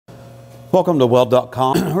Welcome to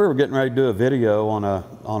Weld.com. We're getting ready to do a video on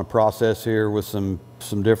a process here with some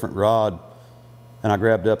different rod, and I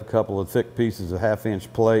grabbed up a couple of thick pieces of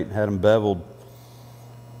 1/2-inch plate and had them beveled,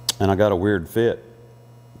 and I got a weird fit.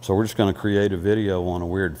 So we're just going to create a video on a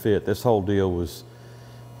weird fit. This whole deal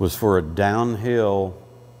was for a downhill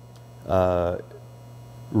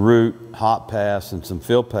route, hot pass, and some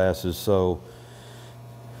fill passes. So,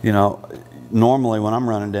 you know, normally when I'm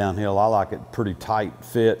running downhill, I like it pretty tight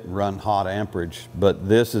fit and run hot amperage, but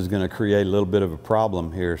this is going to create a little bit of a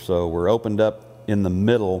problem here. So we're opened up in the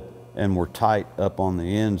middle and we're tight up on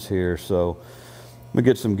the ends here. So let me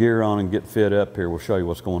get some gear on and get fit up here. We'll show you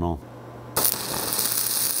what's going on.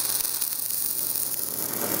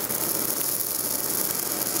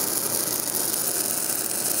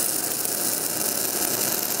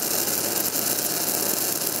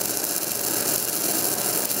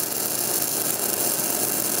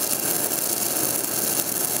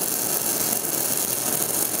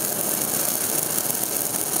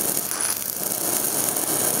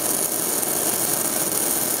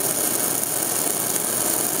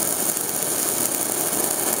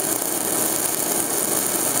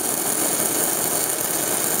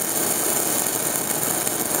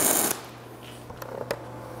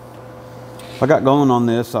 I got going on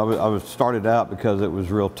this. I was started out because it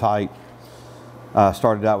was real tight. I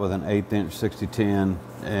started out with an 1/8-inch 6010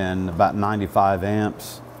 and about 95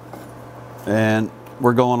 amps, and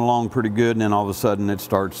we're going along pretty good, and then all of a sudden it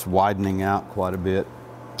starts widening out quite a bit.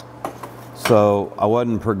 So I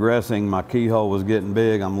wasn't progressing. My keyhole was getting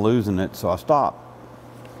big. I'm losing it, so I stopped.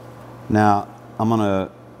 Now I'm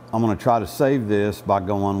gonna try to save this by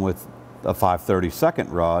going with a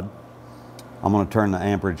 5/32 rod. I'm going to turn the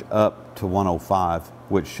amperage up to 105,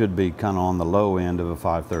 which should be kind of on the low end of a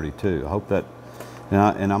 532. I hope that,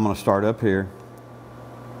 and I'm going to start up here,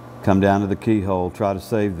 come down to the keyhole, try to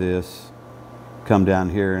save this, come down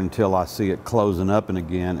here until I see it closing up and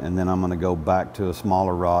again, and then I'm going to go back to a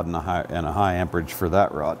smaller rod and a high amperage for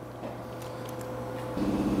that rod.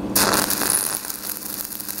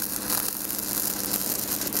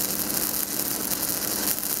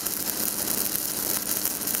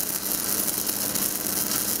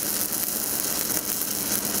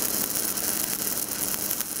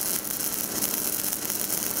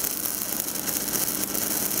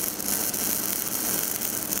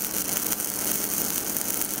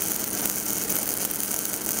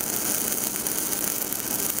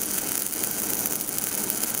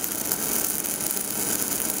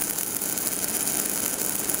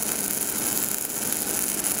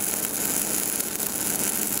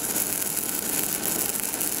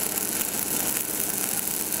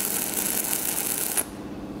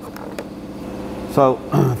 So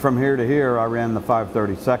from here to here, I ran the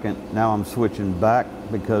 5/32. Now I'm switching back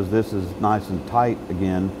because this is nice and tight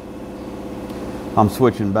again. I'm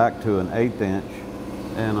switching back to an 1/8-inch,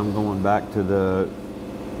 and I'm going back to the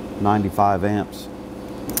 95 amps.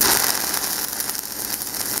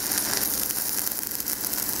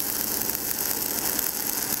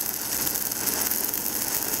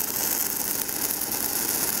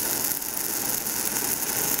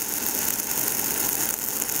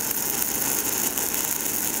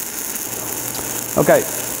 Okay,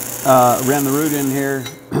 ran the root in here.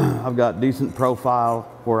 I've got decent profile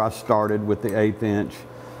where I started with the 1/8-inch.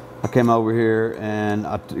 I came over here and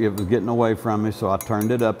it was getting away from me, so I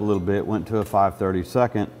turned it up a little bit, went to a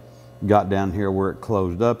 5/32, got down here where it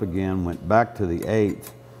closed up again, went back to the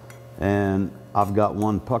 1/8, and I've got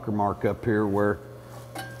one pucker mark up here where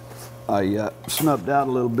I snubbed out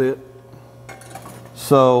a little bit.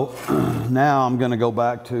 So now I'm going to go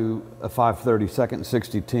back to a 5/32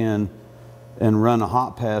 6010 and run a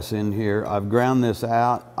hot pass in here. I've ground this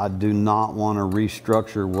out. I do not want to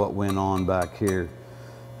restructure what went on back here.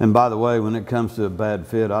 And by the way, when it comes to a bad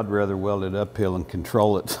fit, I'd rather weld it uphill and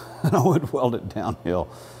control it than I would weld it downhill.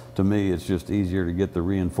 To me, it's just easier to get the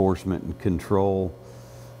reinforcement and control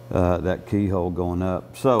that keyhole going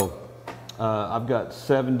up. So I've got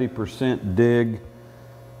 70% dig,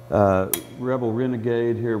 Rebel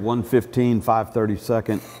Renegade here, 115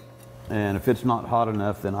 5/32. And if it's not hot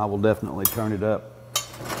enough, then I will definitely turn it up.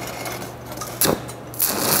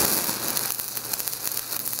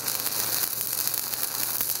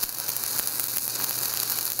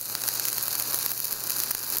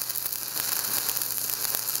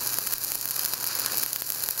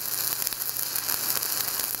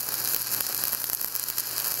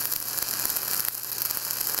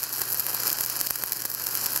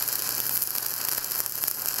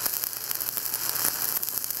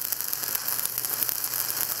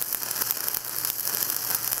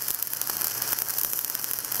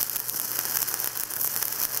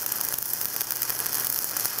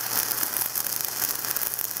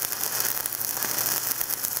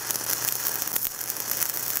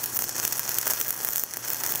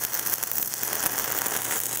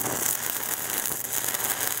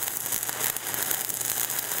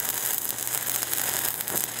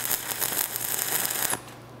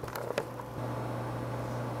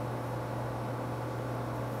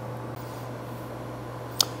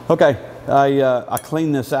 Okay, I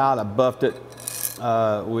cleaned this out, I buffed it.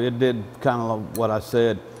 We did kind of what I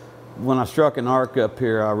said. When I struck an arc up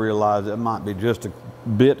here, I realized it might be just a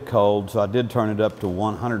bit cold, so I did turn it up to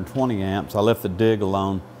 120 amps. I left the dig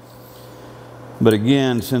alone. But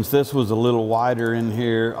again, since this was a little wider in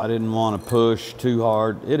here, I didn't want to push too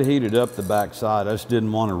hard. It heated up the backside. I just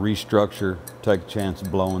didn't want to restructure, take a chance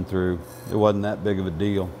of blowing through. It wasn't that big of a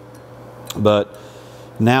deal. But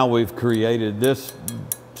now we've created this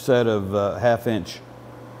set of 1/2-inch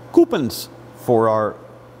coupons for our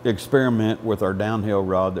experiment with our downhill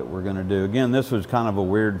rod that we're going to do. Again, this was kind of a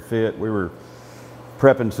weird fit. We were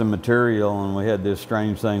prepping some material and we had this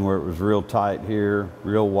strange thing where it was real tight here,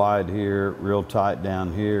 real wide here, real tight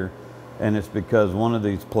down here. And it's because one of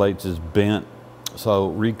these plates is bent. So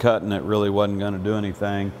recutting it really wasn't going to do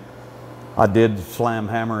anything. I did slam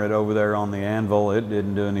hammer it over there on the anvil. It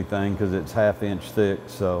didn't do anything because it's 1/2 inch thick.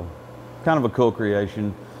 So kind of a cool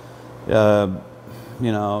creation.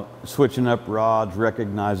 You know, switching up rods,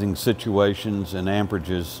 recognizing situations and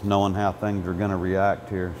amperages, knowing how things are going to react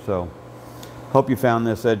here. So hope you found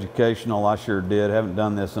this educational. I sure did. Haven't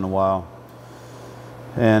done this in a while.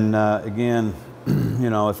 And again, you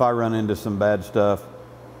know, if I run into some bad stuff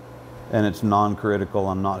and it's non-critical,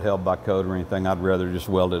 I'm not held by code or anything, I'd rather just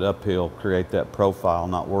weld it uphill, create that profile,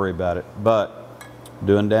 not worry about it. But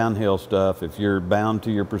doing downhill stuff, if you're bound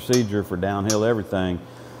to your procedure for downhill everything,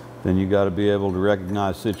 then you got to be able to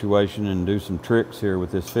recognize situation and do some tricks here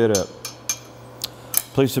with this FITUP.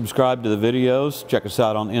 Please subscribe to the videos. Check us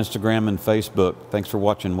out on Instagram and Facebook. Thanks for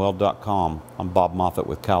watching Weld.com. I'm Bob Moffett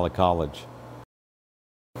with Cali College.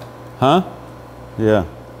 Huh? Yeah.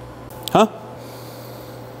 Huh?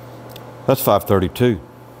 That's 532.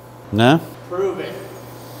 Nah? Prove it.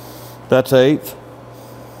 That's 1/8.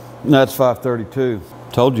 That's 532.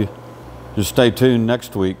 Told you. Just stay tuned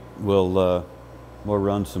next week. We'll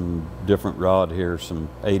run some different rod here, some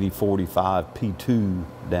 8045 P2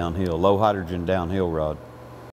 downhill, low hydrogen downhill rod.